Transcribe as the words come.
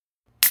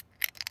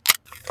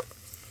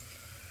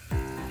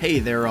Hey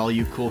there, all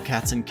you cool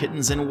cats and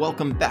kittens, and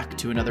welcome back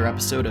to another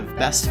episode of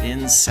Best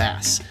in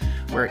SaaS,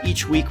 where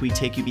each week we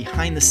take you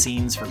behind the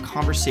scenes for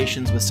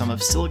conversations with some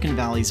of Silicon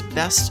Valley's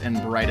best and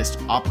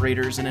brightest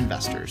operators and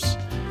investors.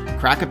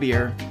 Crack a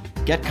beer,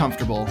 get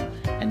comfortable,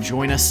 and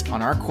join us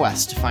on our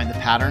quest to find the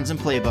patterns and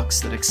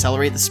playbooks that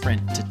accelerate the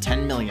sprint to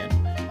 10 million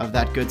of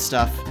that good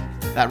stuff,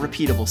 that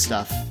repeatable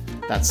stuff,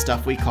 that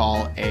stuff we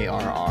call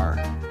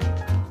ARR.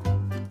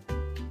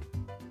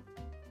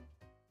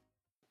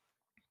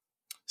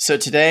 So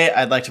today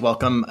I'd like to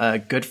welcome a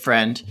good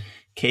friend,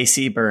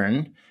 Casey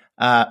Byrne.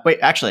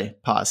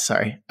 Pause.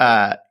 Sorry.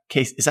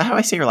 Casey, is that how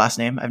I say your last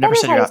name? I've never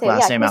said your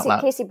last name out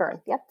loud. Casey Byrne.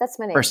 Yep, that's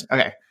my name.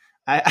 Okay.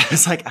 I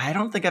was like, I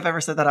don't think I've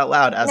ever said that out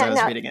loud as I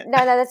was reading it.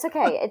 No, that's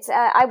okay. It's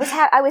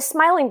I was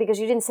smiling because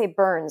you didn't say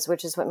Burns,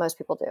 which is what most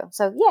people do.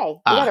 So yay,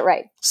 you got it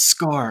right.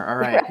 Score. All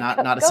right.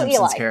 Not a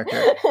Simpsons character.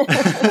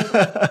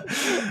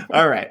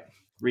 All right.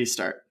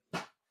 Restart.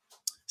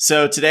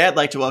 So today I'd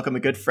like to welcome a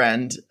good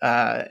friend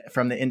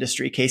from the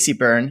industry, Casey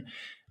Byrne.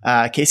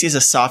 Casey is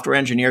a software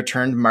engineer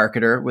turned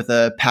marketer with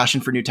a passion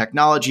for new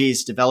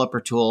technologies,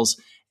 developer tools,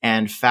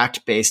 and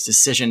fact-based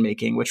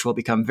decision-making, which will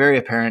become very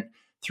apparent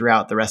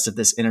throughout the rest of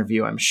this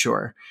interview, I'm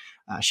sure.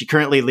 She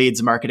currently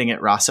leads marketing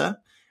at Rasa.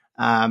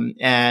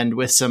 And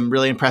with some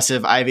really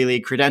impressive Ivy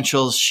League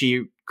credentials,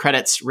 she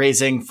credits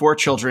raising 4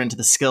 children to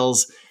the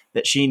skills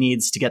that she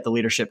needs to get the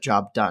leadership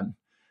job done.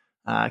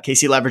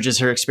 Casey leverages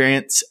her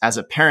experience as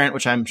a parent,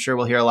 which I'm sure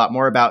we'll hear a lot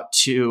more about,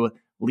 to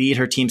lead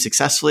her team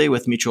successfully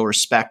with mutual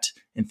respect,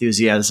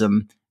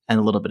 enthusiasm, and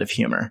a little bit of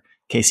humor.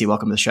 Casey,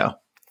 welcome to the show.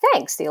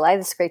 Thanks, Eli.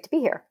 It's great to be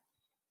here.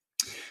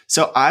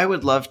 So I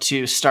would love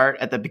to start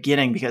at the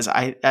beginning because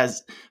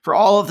as for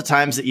all of the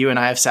times that you and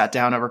I have sat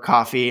down over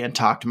coffee and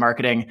talked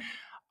marketing,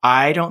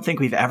 I don't think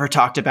we've ever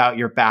talked about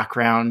your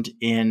background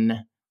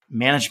in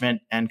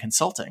management and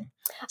consulting.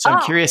 So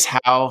I'm curious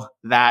how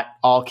that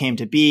all came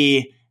to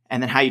be,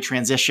 and then how you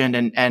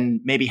transitioned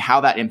and maybe how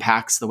that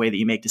impacts the way that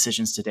you make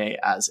decisions today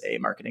as a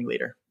marketing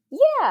leader.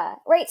 Yeah,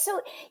 right. So,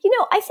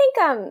 I think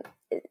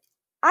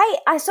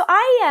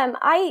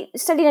I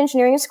studied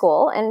engineering in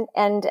school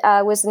and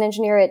was an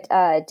engineer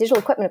at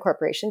Digital Equipment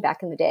Corporation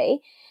back in the day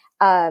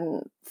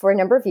for a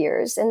number of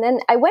years. And then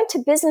I went to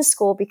business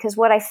school because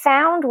what I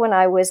found when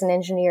I was an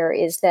engineer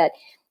is that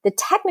the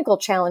technical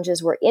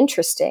challenges were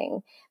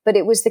interesting, but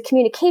it was the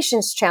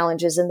communications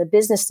challenges and the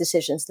business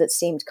decisions that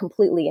seemed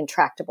completely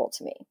intractable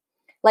to me.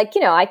 Like,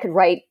 I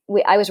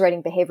was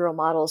writing behavioral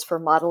models for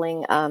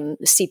modeling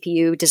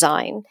CPU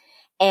design.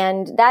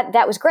 And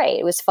that was great.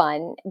 It was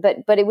fun.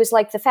 But it was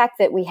like the fact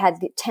that we had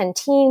 10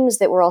 teams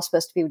that were all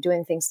supposed to be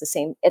doing things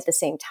at the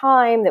same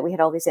time, that we had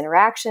all these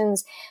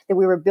interactions, that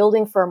we were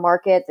building for a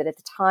market that at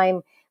the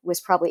time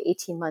was probably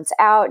 18 months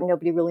out and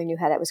nobody really knew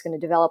how that was going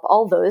to develop.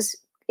 All those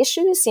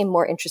issues seemed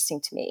more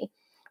interesting to me,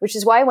 which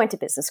is why I went to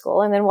business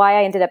school and then why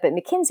I ended up at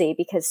McKinsey,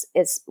 because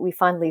as we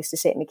fondly used to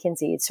say at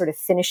McKinsey, it's sort of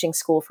finishing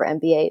school for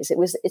MBAs.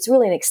 It's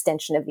really an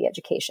extension of the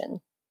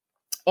education.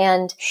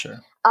 And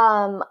sure.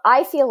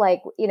 I feel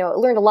like, I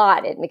learned a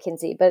lot at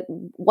McKinsey, but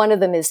one of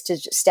them is to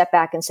step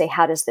back and say,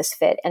 how does this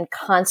fit? And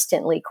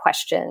constantly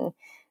question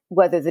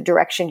whether the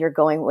direction you're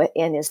going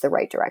in is the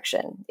right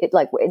direction.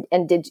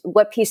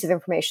 What piece of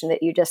information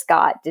that you just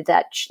got,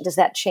 does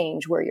that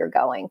change where you're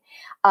going?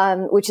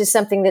 Which is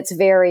something that's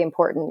very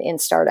important in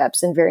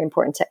startups and very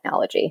important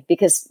technology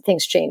because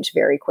things change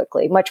very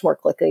quickly, much more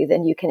quickly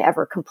than you can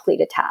ever complete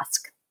a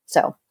task.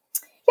 So,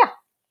 yeah.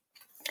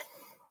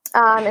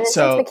 And then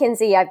since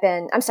McKinsey, I've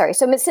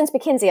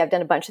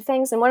done a bunch of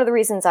things. And one of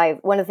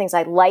the things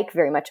I like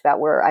very much about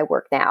where I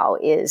work now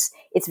is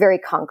it's very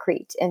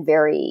concrete and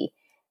very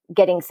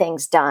getting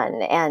things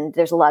done. And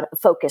there's a lot of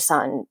focus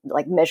on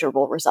like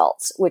measurable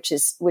results, which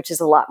is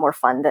a lot more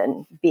fun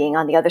than being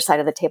on the other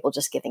side of the table,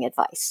 just giving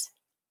advice.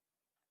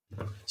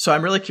 So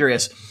I'm really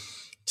curious.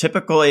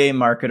 Typically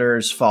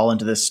marketers fall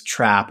into this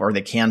trap, or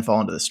they can fall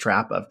into this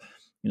trap of,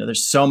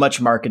 there's so much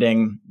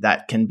marketing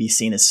that can be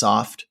seen as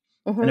soft.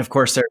 Mm-hmm. And of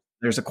course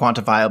there's a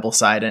quantifiable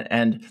side,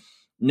 and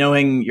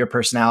knowing your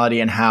personality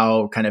and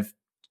how kind of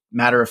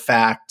matter of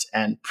fact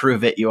and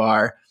prove it you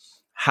are.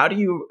 How do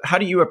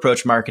you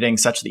approach marketing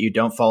such that you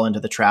don't fall into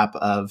the trap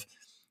of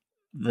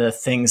the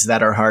things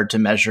that are hard to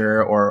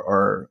measure,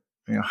 or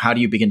how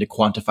do you begin to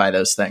quantify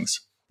those things?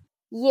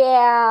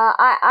 Yeah,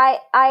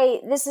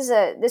 this is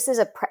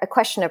a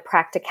question of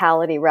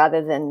practicality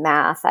rather than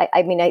math.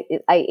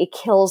 It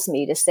kills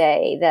me to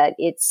say that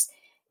it's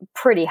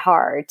pretty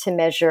hard to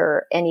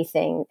measure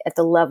anything at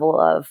the level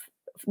of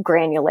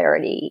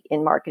granularity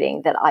in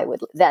marketing that I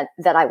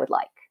would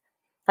like.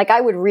 Like, I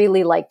would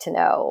really like to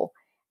know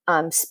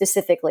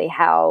specifically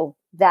how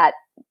that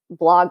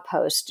blog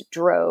post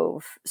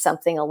drove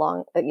something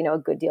along, a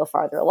good deal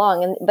farther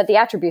along, but the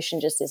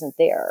attribution just isn't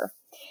there.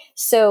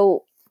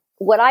 So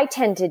what I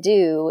tend to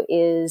do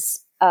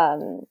is,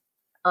 on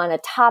a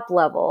top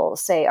level,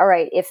 say, all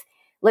right,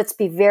 let's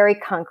be very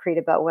concrete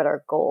about what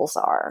our goals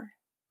are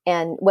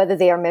and whether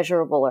they are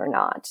measurable or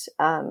not.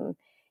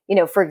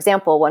 for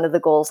example, one of the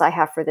goals I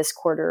have for this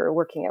quarter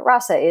working at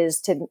Rasa is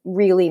to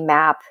really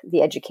map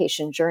the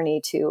education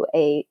journey to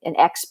an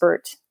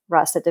expert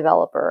Rasa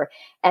developer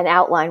and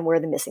outline where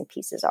the missing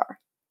pieces are.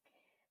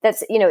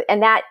 That's,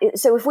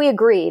 so if we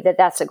agree that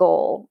that's a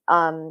goal,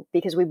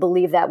 because we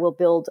believe that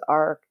will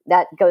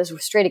that goes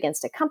straight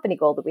against a company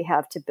goal that we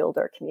have to build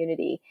our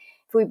community.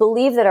 If we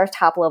believe that our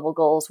top level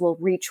goals will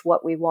reach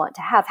what we want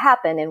to have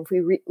happen, and if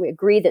we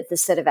agree that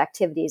this set of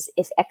activities,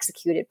 if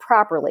executed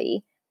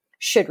properly,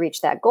 should reach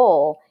that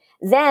goal,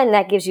 then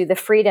that gives you the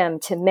freedom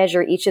to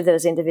measure each of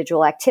those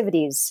individual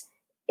activities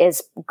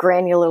as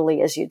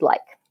granularly as you'd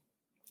like.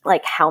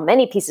 Like, how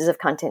many pieces of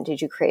content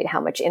did you create? How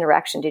much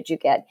interaction did you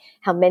get?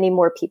 How many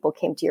more people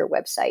came to your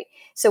website?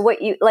 So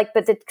what you like,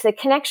 but the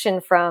connection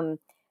from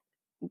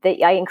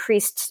I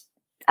increased,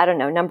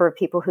 number of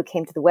people who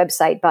came to the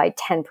website by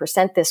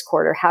 10% this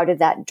quarter. How did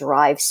that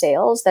drive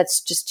sales? That's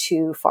just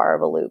too far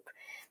of a loop.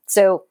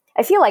 So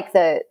I feel like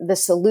the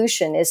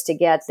solution is to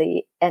get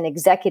an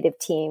executive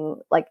team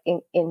like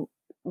in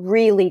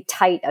really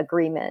tight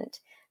agreement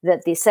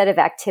that the set of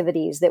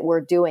activities that we're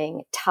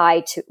doing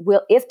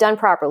if done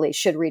properly,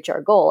 should reach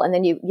our goal. And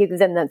then you give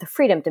them the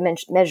freedom to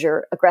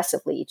measure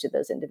aggressively each of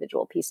those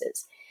individual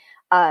pieces.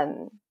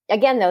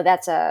 Again, though,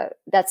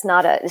 it's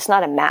not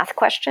a math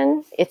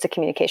question. It's a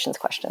communications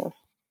question.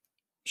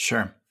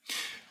 Sure.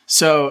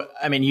 So,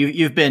 I mean,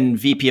 you've been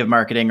VP of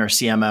marketing or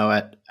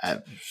CMO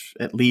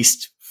at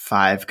least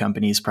 5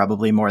 companies,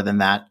 probably more than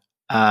that.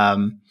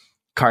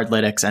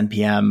 Cardlytics,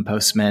 NPM,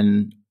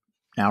 Postman,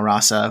 now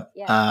Rasa.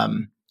 Yeah.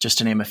 Just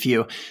to name a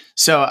few.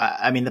 So,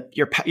 I mean,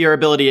 your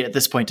ability at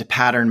this point to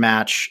pattern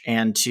match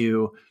and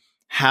to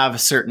have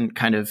certain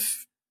kind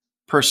of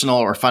personal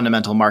or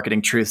fundamental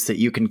marketing truths that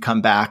you can come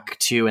back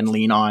to and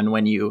lean on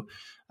when you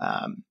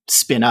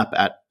spin up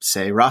at,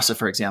 say, Rasa,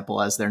 for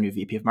example, as their new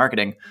VP of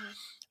marketing.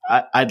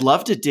 I'd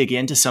love to dig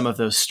into some of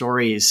those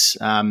stories,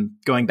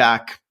 going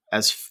back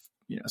as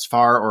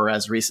far or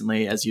as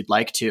recently as you'd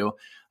like to,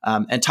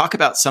 and talk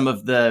about some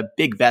of the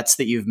big bets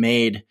that you've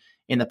made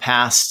in the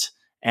past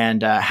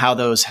and how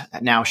those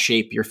now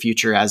shape your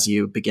future as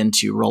you begin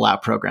to roll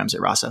out programs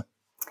at Rasa.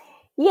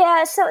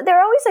 Yeah, so there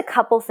are always a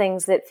couple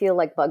things that feel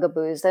like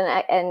bugaboos.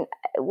 And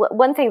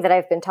one thing that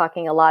I've been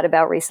talking a lot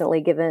about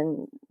recently,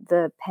 given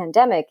the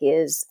pandemic,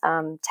 is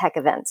tech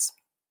events,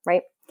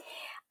 right?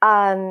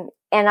 And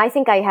I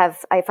think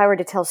if I were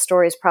to tell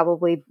stories,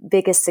 probably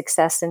biggest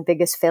success and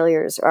biggest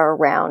failures are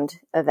around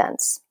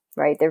events,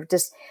 right?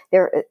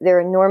 They're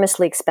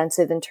enormously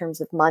expensive in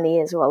terms of money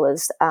as well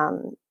as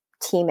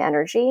team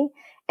energy.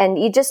 And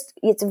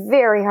it's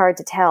very hard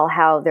to tell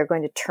how they're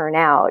going to turn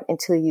out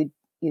until you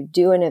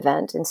do an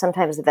event. And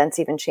sometimes events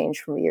even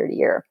change from year to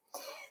year.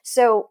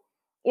 So,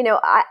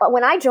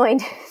 when I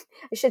joined,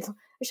 I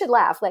should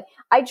laugh. Like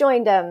I've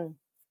joined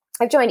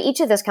each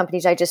of those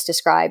companies I just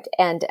described.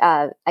 And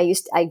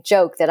I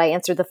joke that I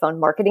answered the phone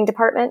marketing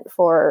department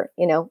for,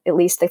 at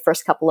least the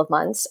first couple of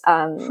months.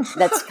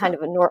 That's kind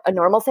of a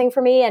normal thing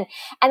for me. And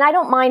I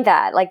don't mind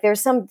that. Like there's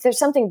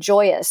something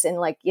joyous in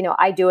like,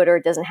 I do it or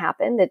it doesn't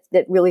happen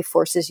that really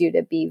forces you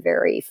to be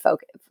very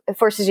focused. It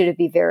forces you to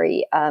be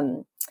very,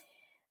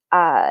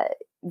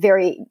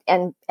 very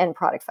end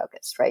product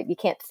focused, right? You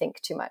can't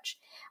think too much.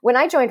 When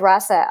I joined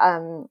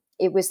Rasa,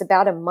 it was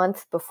about a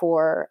month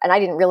before, and I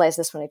didn't realize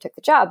this when I took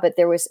the job, but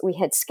we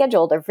had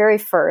scheduled our very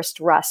first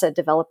Rasa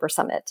Developer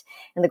Summit.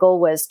 And the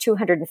goal was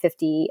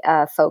 250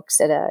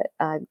 folks at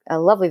a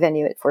lovely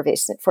venue at Fort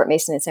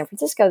Mason in San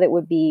Francisco. That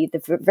would be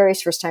the very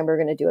first time we were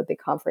going to do a big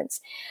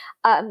conference.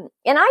 And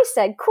I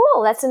said,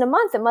 cool, that's in a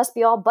month. It must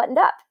be all buttoned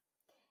up.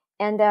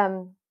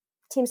 And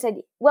team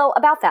said, well,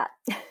 about that.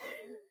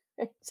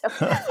 So,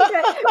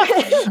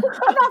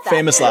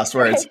 famous last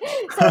words. So,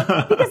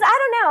 because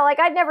I don't know, like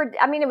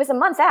it was a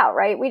month out,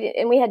 right?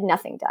 We had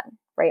nothing done,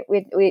 right?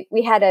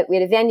 We had a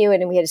venue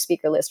and we had a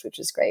speaker list, which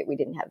was great.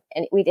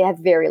 We had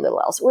very little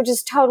else, which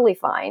is totally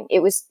fine.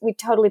 We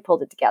totally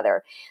pulled it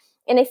together.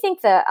 And I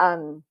think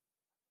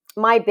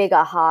my big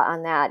aha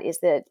on that is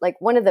that like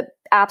one of the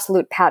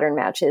absolute pattern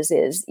matches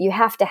is you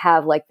have to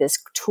have like this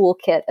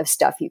toolkit of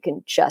stuff you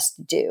can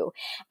just do.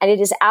 And it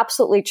is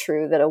absolutely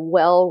true that a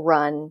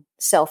well-run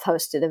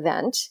self-hosted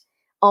event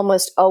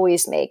almost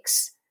always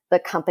makes the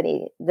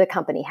company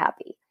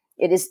happy.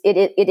 It is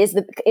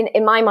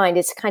in my mind,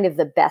 it's kind of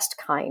the best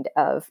kind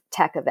of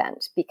tech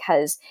event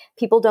because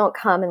people don't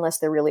come unless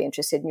they're really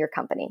interested in your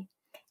company.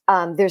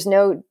 There is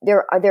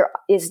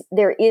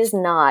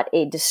not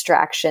a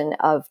distraction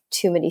of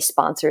too many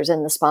sponsors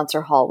in the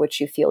sponsor hall, which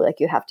you feel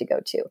like you have to go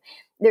to.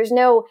 There's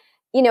no,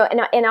 in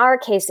our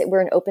case,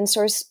 we're an open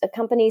source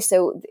company.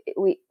 So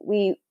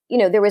we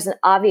there was an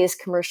obvious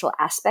commercial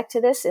aspect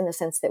to this in the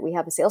sense that we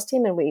have a sales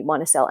team and we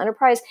want to sell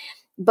enterprise,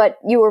 but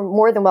you were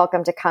more than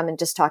welcome to come and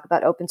just talk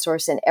about open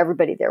source, and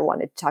everybody there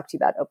wanted to talk to you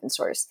about open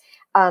source.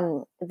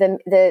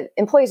 The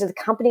employees of the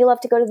company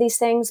love to go to these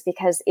things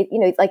because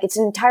it's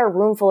an entire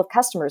room full of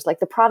customers. Like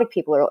the product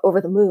people are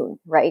over the moon,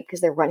 right? Because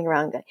they're running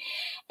around.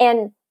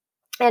 And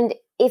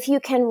if you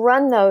can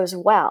run those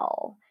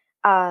well,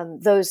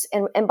 and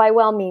by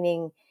well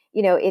meaning,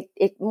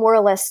 it more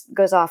or less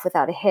goes off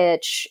without a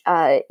hitch.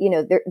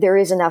 There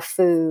is enough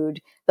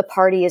food. The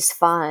party is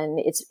fun.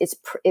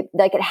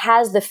 Like it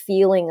has the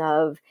feeling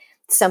of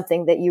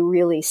something that you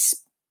really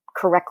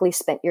correctly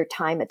spent your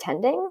time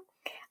attending.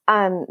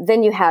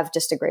 Then you have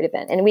just a great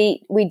event.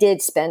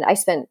 And I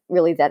spent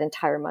really that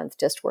entire month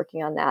just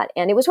working on that,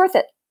 and it was worth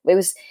it. It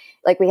was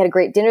like we had a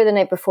great dinner the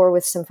night before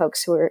with some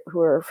folks who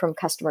are from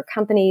customer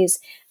companies.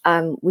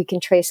 We can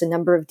trace a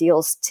number of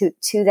deals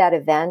to that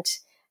event.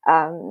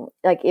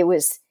 It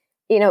was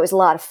a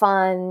lot of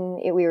fun.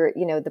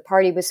 The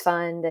party was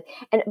fun.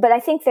 But I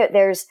think that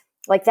there's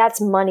that's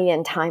money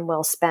and time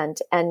well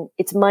spent. And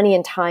it's money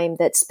and time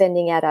that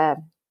spending at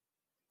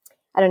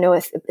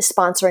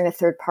sponsoring a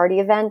third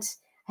party event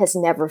has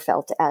never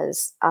felt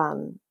as,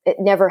 it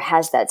never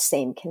has that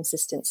same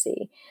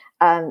consistency.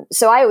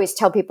 So I always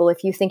tell people,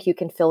 if you think you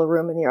can fill a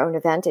room in your own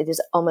event, it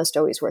is almost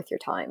always worth your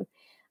time.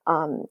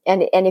 And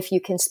if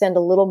you can spend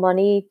a little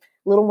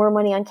more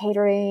money on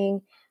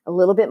catering, a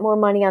little bit more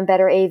money on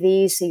better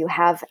AV, so you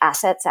have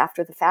assets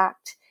after the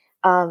fact,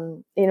 a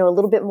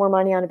little bit more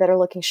money on a better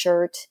looking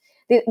shirt.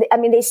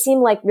 They seem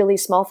like really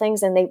small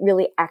things, and they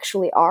really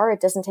actually are. It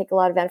doesn't take a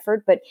lot of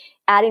effort, but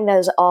adding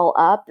those all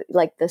up,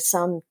 like the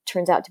sum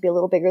turns out to be a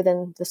little bigger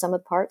than the sum of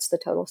the parts, the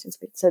total.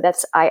 So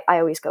I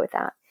always go with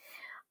that.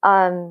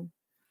 I'm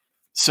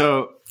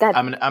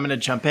going to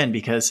jump in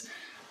because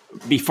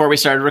before we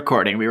started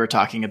recording, we were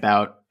talking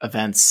about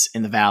events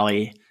in the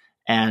Valley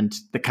and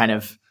the kind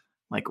of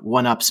like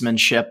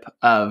one-upsmanship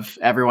of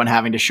everyone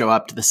having to show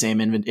up to the same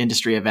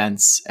industry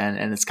events.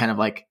 And it's kind of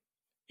like,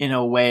 in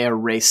a way, a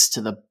race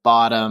to the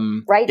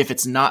bottom, right? If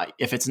it's not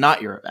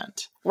your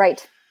event.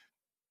 Right.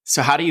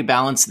 So how do you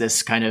balance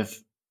this kind of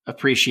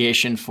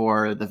appreciation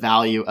for the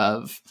value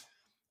of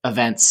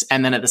events,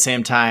 and then at the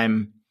same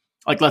time,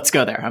 like, let's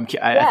go there. I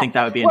think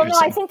that would be interesting.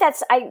 Well, no, I think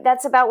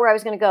that's about where I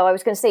was going to go. I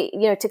was going to say,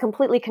 to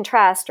completely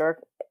contrast or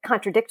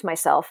contradict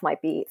myself might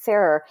be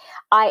fairer.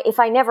 If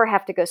I never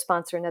have to go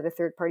sponsor another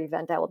third-party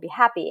event, I will be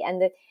happy.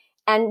 And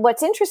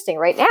what's interesting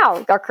right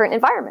now, our current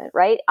environment,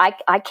 right?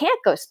 I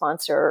can't go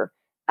sponsor,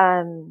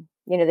 the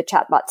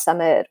Chatbot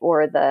Summit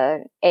or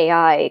the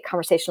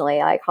conversational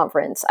AI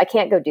conference. I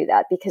can't go do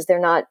that because they're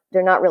not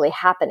really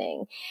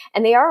happening,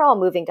 and they are all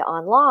moving to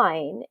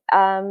online.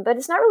 But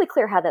it's not really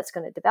clear how that's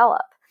going to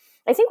develop.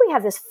 I think we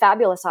have this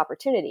fabulous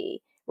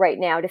opportunity right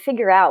now to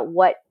figure out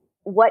what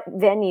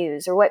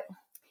venues or what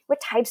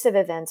types of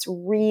events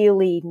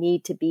really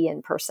need to be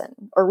in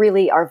person or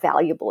really are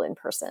valuable in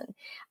person.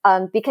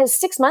 Because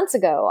 6 months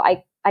ago,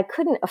 I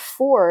couldn't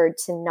afford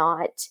to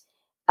not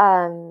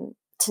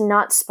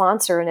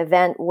sponsor an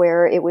event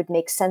where it would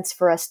make sense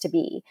for us to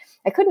be.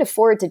 I couldn't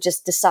afford to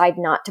just decide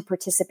not to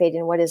participate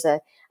in what is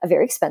a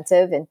very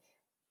expensive and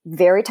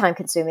very time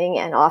consuming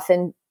and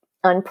often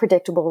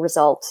unpredictable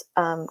result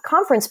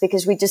conference,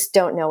 because we just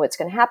don't know what's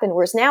going to happen.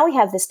 Whereas now we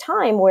have this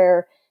time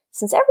where,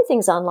 since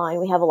everything's online,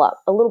 we have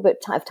a little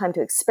bit of time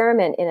to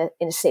experiment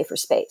in a safer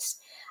space.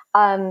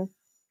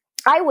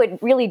 I would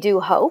really do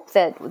hope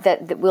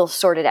that we'll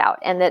sort it out,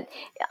 and that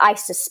I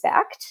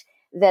suspect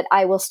that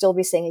I will still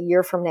be saying a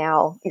year from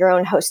now, your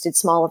own hosted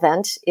small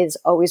event is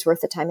always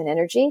worth the time and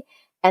energy.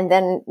 And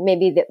then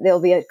maybe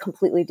there'll be a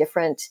completely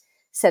different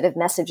set of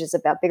messages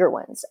about bigger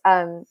ones.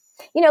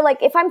 Like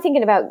if I'm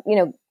thinking about,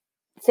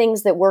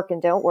 things that work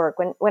and don't work.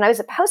 When I was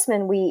at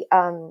Postman,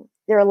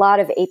 there are a lot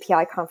of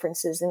API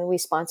conferences, and we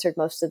sponsored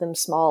most of them,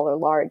 small or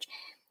large.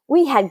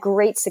 We had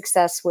great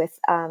success with,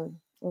 I'm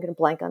going to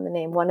blank on the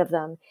name, one of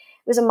them.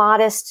 It was a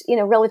modest,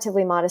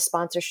 relatively modest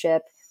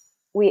sponsorship.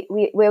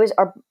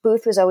 Our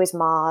booth was always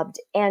mobbed.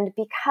 And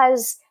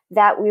because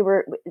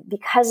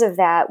of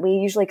that, we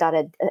usually got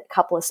a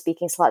couple of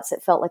speaking slots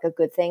that felt like a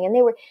good thing. And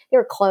they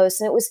were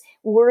close, and it was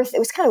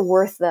kind of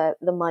worth the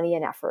money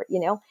and effort,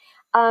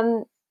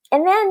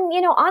 And then,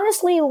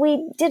 honestly,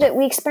 we did it.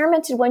 We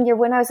experimented one year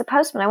when I was a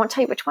Postman. I won't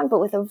tell you which one, but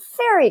with a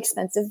very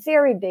expensive,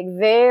 very big,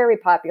 very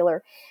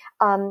popular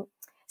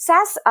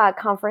SaaS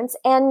conference.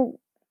 And,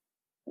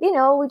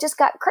 we just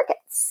got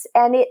crickets.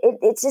 And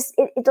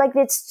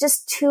it's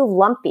just too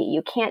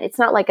lumpy. It's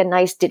not like a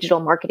nice digital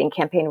marketing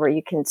campaign where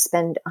you can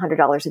spend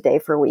 $100 a day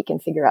for a week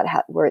and figure out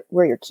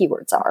where your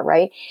keywords are,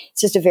 right?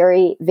 It's just a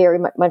very, very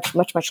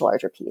much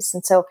larger piece.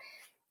 And so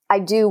I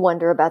do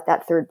wonder about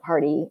that third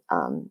party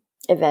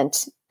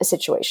event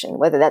situation,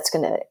 whether that's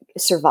going to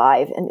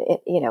survive and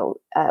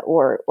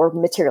or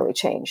materially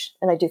change.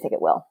 And I do think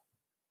it will.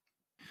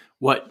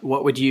 What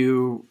would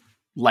you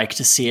like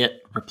to see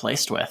it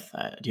replaced with?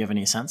 Do you have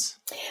any sense?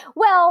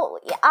 Well,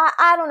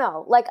 I don't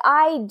know. Like,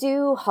 I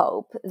do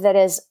hope that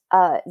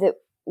that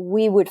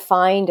we would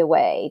find a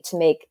way to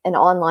make an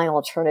online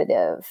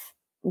alternative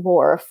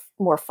more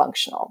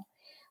functional.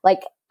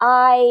 Like,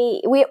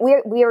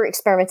 we are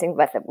experimenting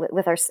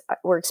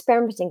we're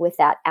experimenting with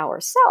that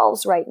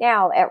ourselves right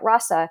now at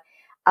Rasa,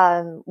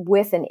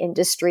 with an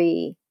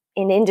industry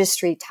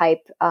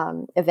type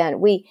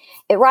event.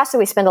 At Rasa,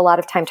 we spend a lot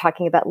of time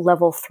talking about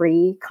level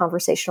 3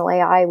 conversational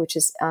AI, which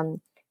is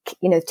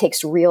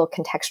takes real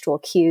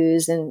contextual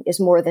cues and is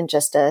more than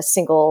just a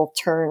single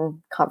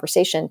turn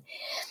conversation.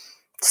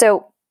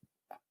 So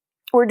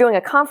we're doing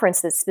a conference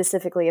that's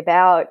specifically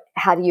about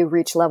how do you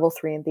reach level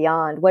 3 and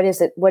beyond? What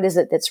is it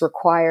that's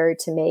required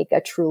to make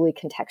a truly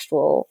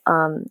contextual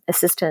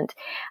assistant?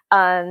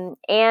 And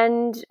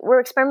we're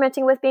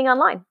experimenting with being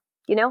online,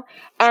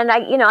 and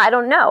I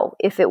don't know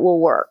if it will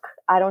work.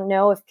 I don't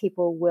know if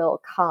people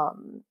will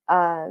come.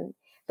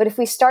 But if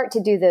we start to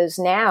do those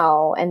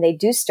now, and they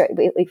do start,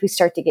 if we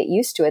start to get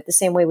used to it, the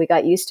same way we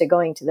got used to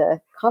going to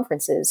the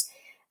conferences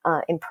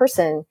in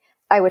person,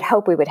 I would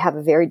hope we would have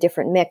a very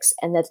different mix,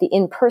 and that the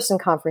in-person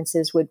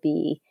conferences would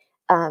be,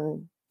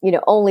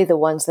 only the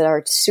ones that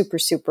are super,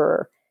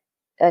 super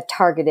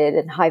targeted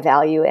and high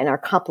value and are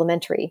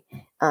complementary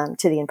to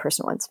the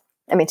in-person ones.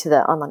 To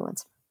the online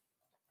ones.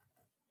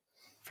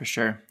 For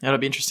sure. It'll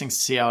be interesting to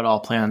see how it all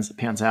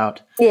pans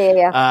out.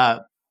 Yeah.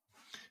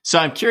 So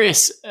I'm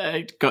curious,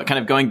 kind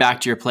of going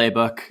back to your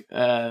playbook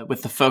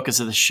with the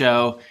focus of the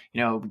show,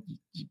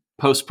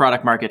 post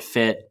product market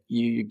fit,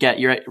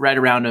 you're right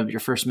around your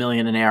first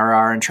million in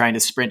ARR and trying to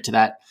sprint to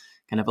that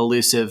kind of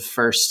elusive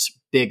first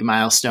big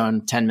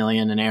milestone, 10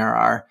 million in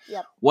ARR.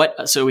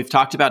 Yep. So we've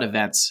talked about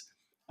events.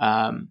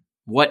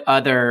 What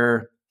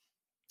other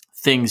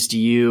things do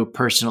you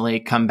personally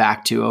come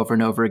back to over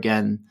and over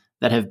again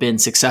that have been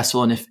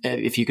successful? And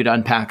if you could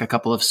unpack a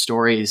couple of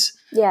stories.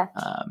 Yeah.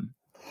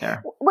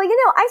 There. Well,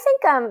 I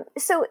think,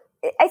 so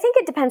I think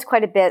it depends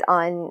quite a bit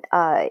on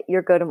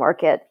your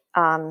go-to-market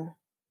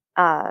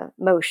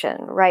motion,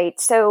 right?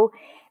 So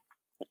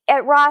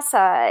at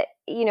Rasa,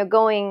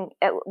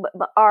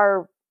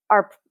 our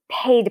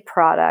paid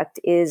product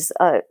is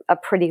a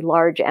pretty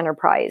large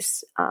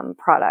enterprise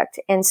product.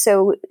 And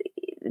so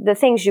the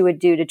things you would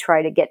do to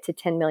try to get to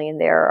 10 million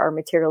there are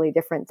materially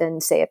different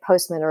than, say, a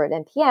Postman or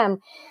an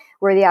NPM,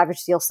 where the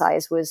average deal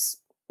size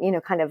was,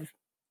 kind of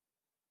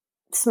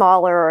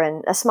smaller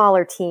and a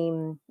smaller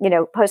team.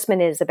 Postman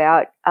is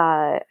about,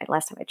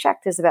 last time I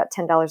checked, is about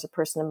 $10 a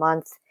person a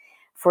month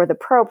for the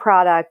pro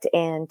product,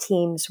 and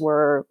teams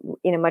were,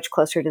 much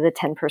closer to the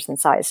 10-person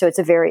size. So it's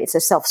a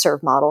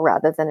self-serve model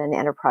rather than an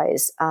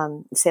enterprise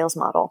sales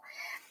model.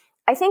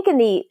 I think in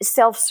the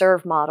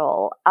self-serve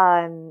model,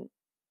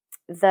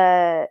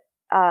 what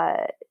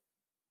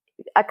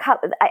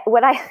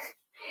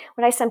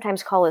I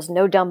sometimes call is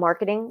no dumb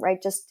marketing,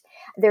 right? Just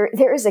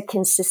there is a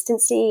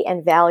consistency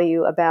and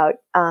value about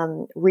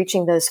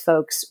reaching those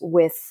folks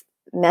with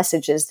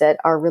messages that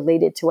are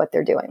related to what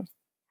they're doing.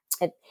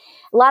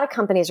 A lot of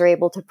companies are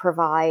able to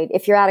provide,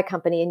 if you're at a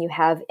company and you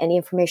have any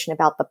information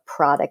about the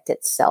product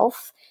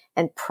itself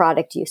and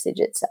product usage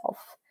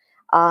itself.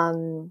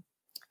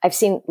 I've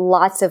seen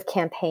lots of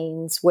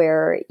campaigns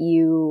where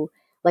you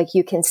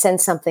can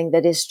send something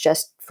that is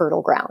just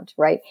fertile ground,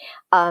 right?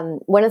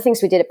 One of the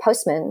things we did at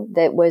Postman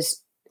that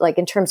was,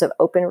 in terms of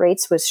open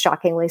rates, was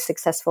shockingly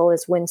successful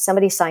is when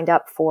somebody signed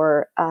up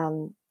for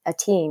a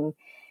team,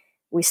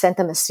 we sent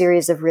them a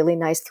series of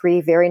three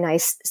very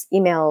nice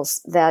emails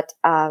that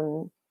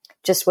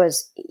just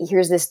was,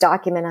 here's this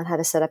document on how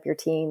to set up your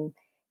team.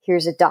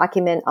 Here's a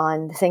document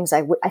on the things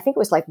I think it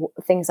was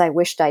things I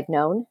wished I'd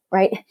known,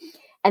 right?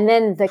 And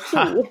then the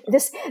key,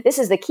 this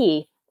is the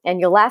key, and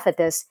you'll laugh at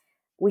this.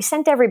 We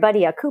sent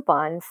everybody a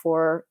coupon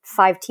for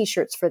 5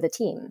 t-shirts for the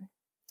team.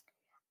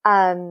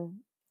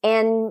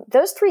 And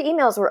those 3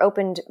 emails were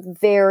opened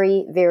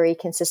very, very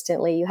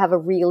consistently. You have a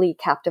really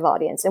captive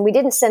audience. And we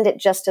didn't send it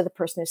just to the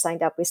person who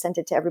signed up. We sent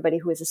it to everybody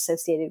who was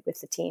associated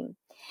with the team.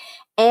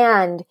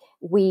 And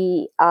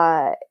we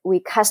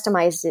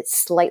customized it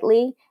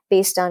slightly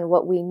based on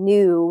what we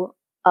knew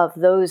of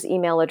those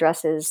email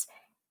addresses,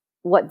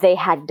 what they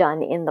had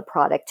done in the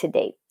product to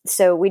date.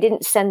 So we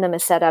didn't send them a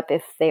setup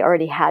if they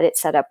already had it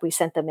set up. We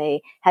sent them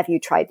have you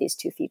tried these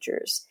 2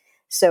 features?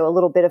 So a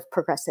little bit of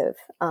progressive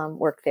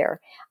work there.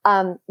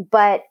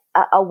 But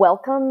a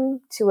welcome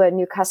to a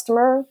new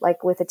customer,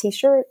 like with a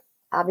t-shirt,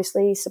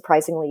 obviously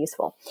surprisingly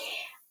useful.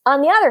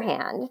 On the other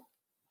hand,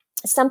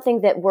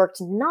 something that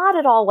worked not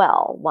at all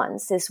well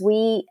once is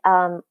we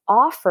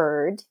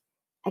offered,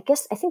 I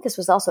think this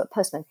was also at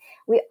Postman,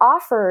 we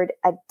offered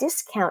a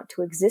discount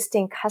to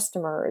existing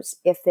customers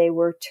if they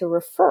were to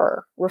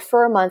refer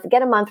a month,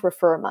 get a month,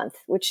 refer a month,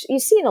 which you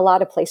see in a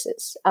lot of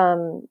places,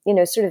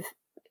 sort of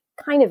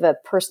kind of a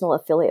personal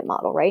affiliate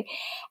model, right?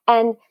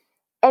 And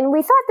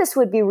we thought this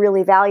would be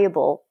really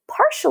valuable,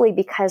 partially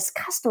because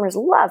customers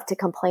love to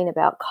complain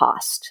about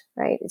cost,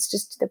 right? It's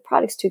just the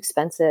product's too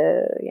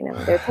expensive.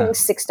 They're paying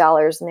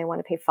 $6 and they want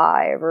to pay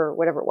 $5 or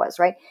whatever it was,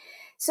 right?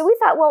 So we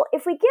thought, well,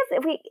 if we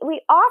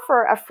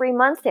offer a free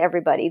month to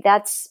everybody,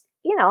 that's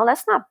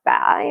not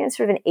bad. It's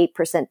sort of an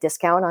 8%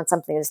 discount on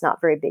something that's not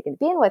very big to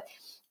begin with,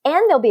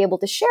 and they'll be able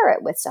to share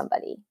it with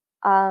somebody,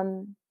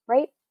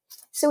 right?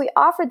 So we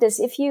offered this.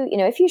 If you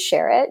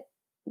share it,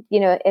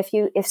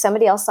 if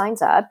somebody else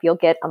signs up, you'll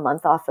get a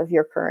month off of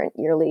your current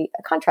yearly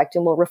contract,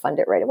 and we'll refund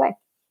it right away.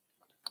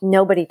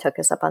 Nobody took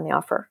us up on the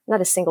offer.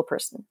 Not a single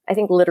person. I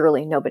think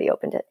literally nobody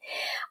opened it.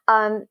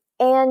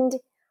 And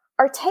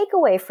our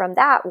takeaway from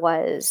that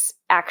was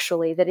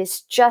actually that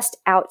it's just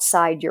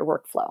outside your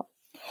workflow.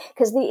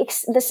 Because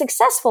the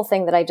successful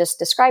thing that I just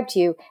described to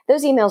you,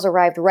 those emails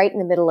arrived right in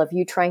the middle of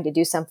you trying to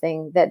do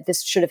something that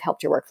this should have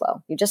helped your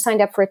workflow. You just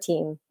signed up for a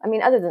team. I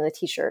mean, other than the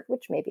t-shirt,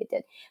 which maybe it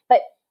did,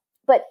 but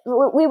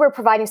we were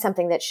providing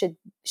something that should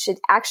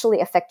actually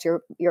affect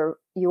your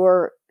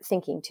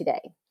thinking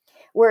today.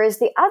 Whereas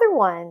the other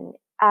one,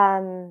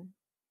 no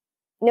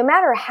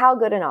matter how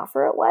good an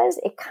offer it was,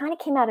 it kind of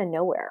came out of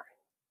nowhere,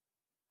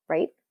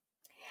 right?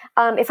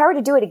 If I were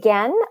to do it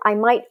again, I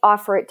might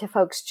offer it to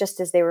folks just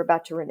as they were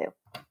about to renew.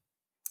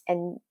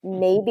 And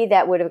maybe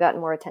that would have gotten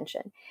more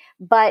attention.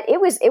 But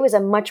it was a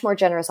much more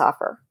generous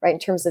offer, right? In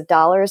terms of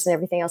dollars and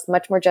everything else,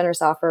 much more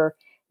generous offer.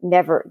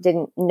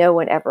 No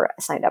one ever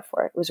signed up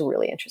for it. It was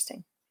really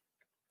interesting.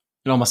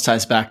 It almost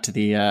ties back to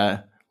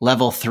the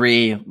level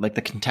 3, like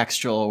the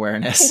contextual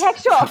awareness.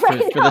 Contextual,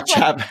 right? For the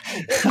chat.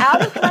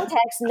 Out of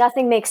context,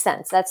 nothing makes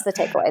sense. That's the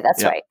takeaway.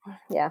 That's right.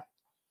 Yeah.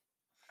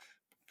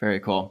 Very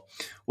cool.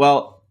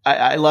 Well,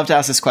 I love to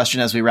ask this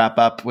question as we wrap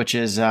up, which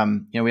is,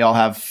 we all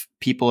have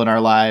people in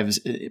our lives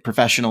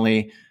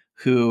professionally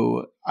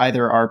who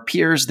either are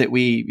peers that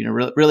we,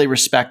 really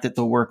respect at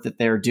the work that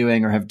they're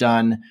doing or have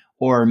done,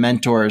 or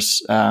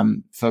mentors,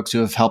 folks who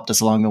have helped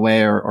us along the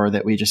way, or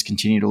that we just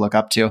continue to look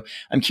up to.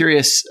 I'm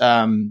curious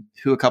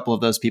who a couple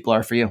of those people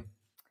are for you.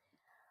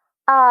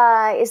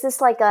 Is this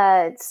like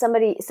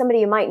somebody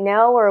you might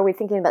know, or are we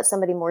thinking about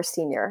somebody more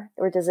senior,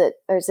 or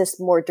is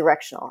this more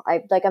directional?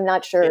 I'm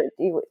not sure. Do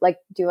you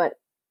want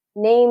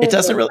names? It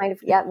doesn't really.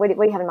 What do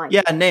you have in mind?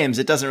 Yeah, names.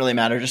 It doesn't really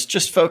matter.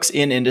 Just folks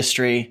in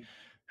industry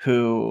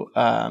who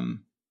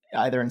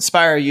either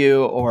inspire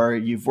you or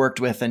you've worked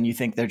with and you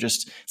think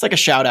it's like a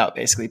shout out,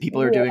 basically. People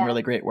who are doing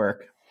really great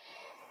work.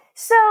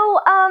 So,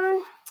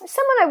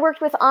 someone I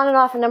worked with on and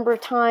off a number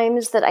of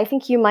times that I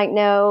think you might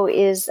know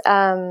is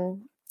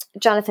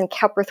Jonathan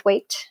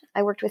Cowperthwaite.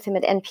 I worked with him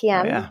at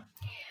NPM.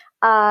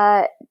 Oh,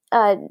 yeah.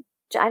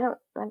 I've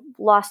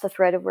lost the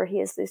thread of where he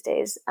is these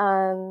days.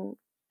 Always,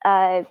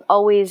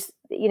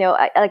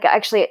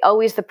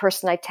 always the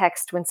person I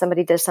text when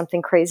somebody does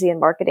something crazy in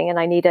marketing and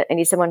I need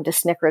someone to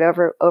snicker it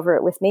over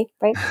it with me.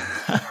 Right.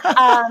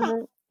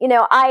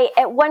 I,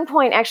 at one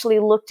point actually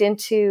looked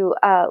into,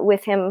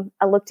 with him,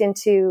 I looked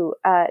into,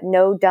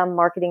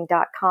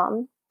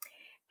 nodumbmarketing.com,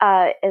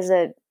 as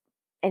an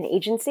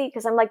agency.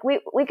 Cause I'm like, we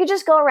could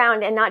just go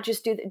around and not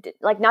just do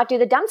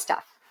the dumb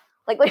stuff.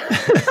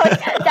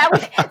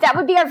 That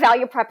would be our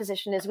value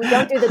proposition is we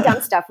don't do the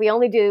dumb stuff. We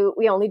only do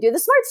the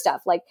smart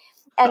stuff.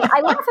 And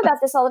I laugh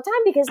about this all the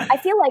time because I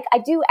feel like I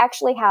do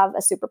actually have a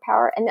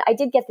superpower. And I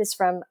did get this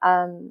from,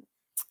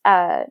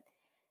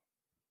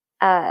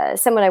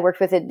 someone I worked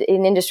with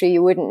in industry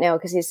you wouldn't know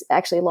because he's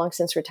actually long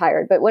since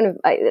retired. But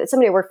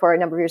somebody I worked for a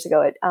number of years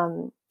ago at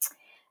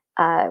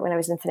when I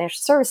was in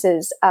financial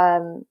services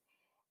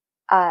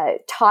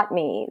taught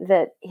me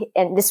that,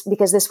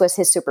 because this was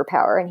his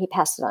superpower, and he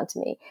passed it on to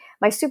me.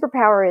 My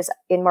superpower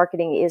in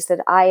marketing is that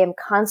I am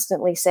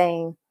constantly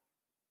saying,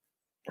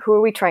 "Who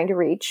are we trying to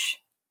reach?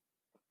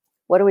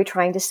 What are we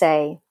trying to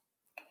say?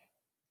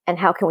 And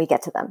how can we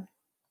get to them?"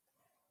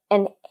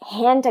 And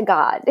hand to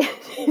God,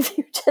 if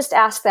you just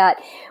ask that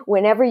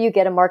whenever you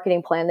get a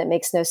marketing plan that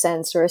makes no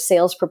sense, or a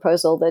sales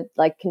proposal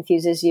that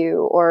confuses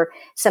you, or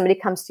somebody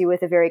comes to you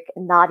with a very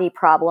knotty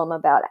problem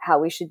about how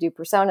we should do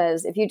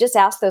personas, if you just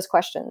ask those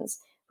questions,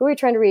 who are we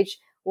trying to reach?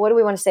 What do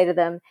we want to say to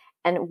them?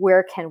 And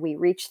where can we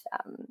reach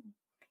them?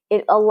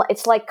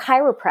 It's like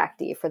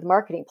chiropractic for the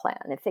marketing plan.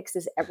 It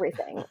fixes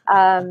everything.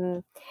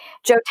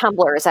 Joe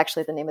Tumbler is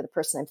actually the name of the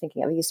person I'm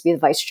thinking of. He used to be the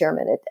vice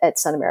chairman at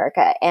Sun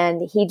America.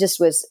 And he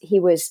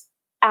was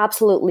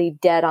absolutely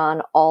dead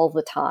on all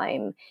the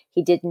time.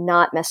 He did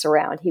not mess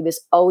around. He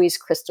was always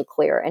crystal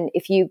clear. And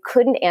if you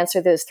couldn't answer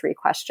those 3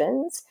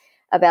 questions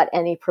about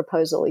any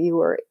proposal, you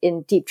were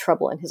in deep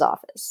trouble in his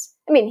office.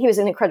 I mean, he was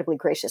an incredibly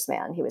gracious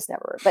man. He was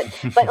never, but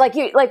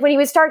when he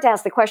would start to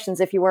ask the questions,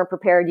 if you weren't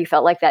prepared, you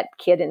felt like that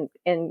kid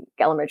in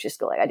elementary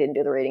school. Like, I didn't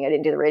do the reading,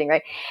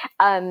 right?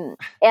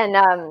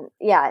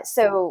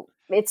 So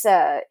it's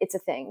a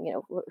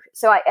thing,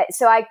 So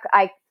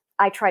I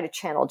try to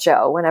channel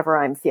Joe whenever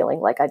I'm feeling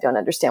like I don't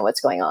understand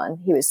what's going on.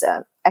 He was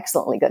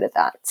excellently good at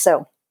that.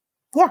 So,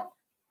 yeah.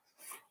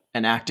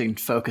 And acting,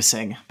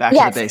 focusing back to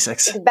the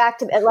basics. Back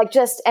to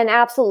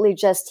absolutely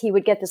he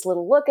would get this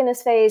little look in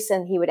his face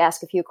and he would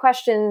ask a few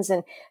questions,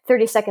 and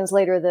 30 seconds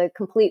later, the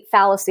complete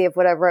fallacy of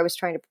whatever I was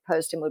trying to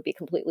propose to him would be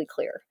completely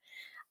clear.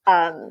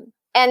 And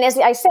as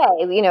I say,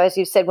 as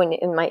you said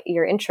in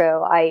your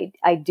intro, I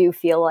do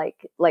feel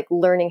like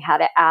learning how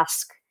to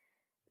ask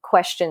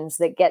questions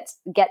that get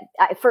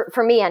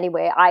for me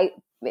anyway. I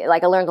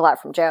learned a lot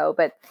from Joe,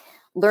 but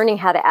learning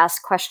how to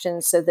ask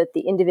questions so that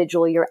the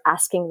individual you're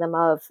asking them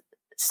of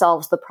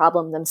solves the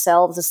problem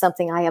themselves is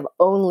something I have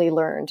only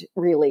learned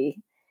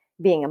really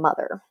being a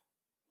mother.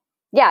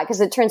 Yeah,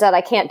 because it turns out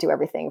I can't do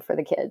everything for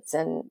the kids,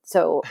 and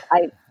so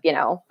I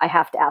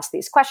have to ask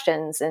these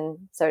questions. And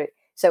so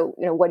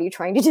what are you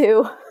trying to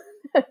do?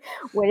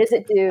 What does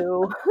it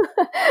do?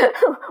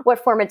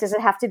 What format does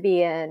it have to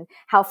be in?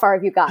 How far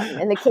have you gotten?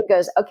 And the kid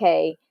goes,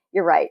 "Okay,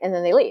 you're right," and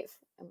then they leave.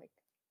 I'm like,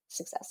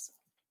 success.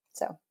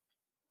 So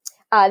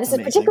This is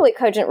particularly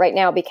cogent right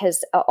now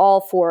because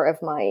all 4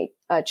 of my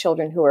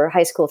children who are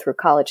high school through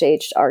college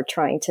aged are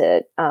trying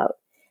to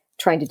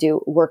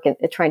do work and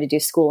trying to do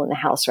school in the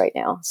house right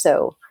now.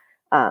 So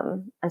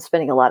I'm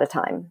spending a lot of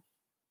time.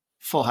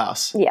 Full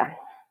house. Yeah.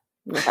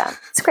 With that.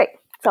 It's great.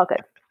 It's all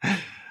good.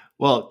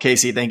 Well,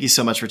 Casey, thank you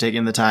so much for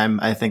taking the time.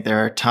 I think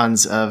there are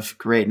tons of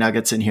great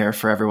nuggets in here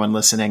for everyone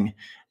listening.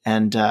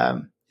 And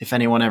if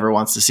anyone ever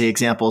wants to see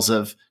examples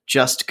of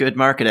just good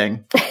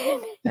marketing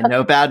and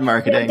no bad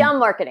marketing. No dumb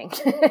marketing.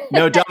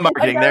 No dumb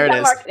marketing. There it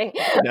is. Marketing.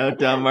 No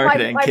dumb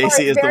marketing. My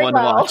Casey is the one to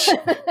watch.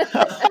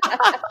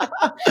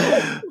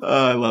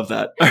 Oh, I love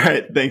that. All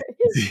right. Thanks.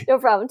 No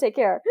problem. Take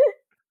care.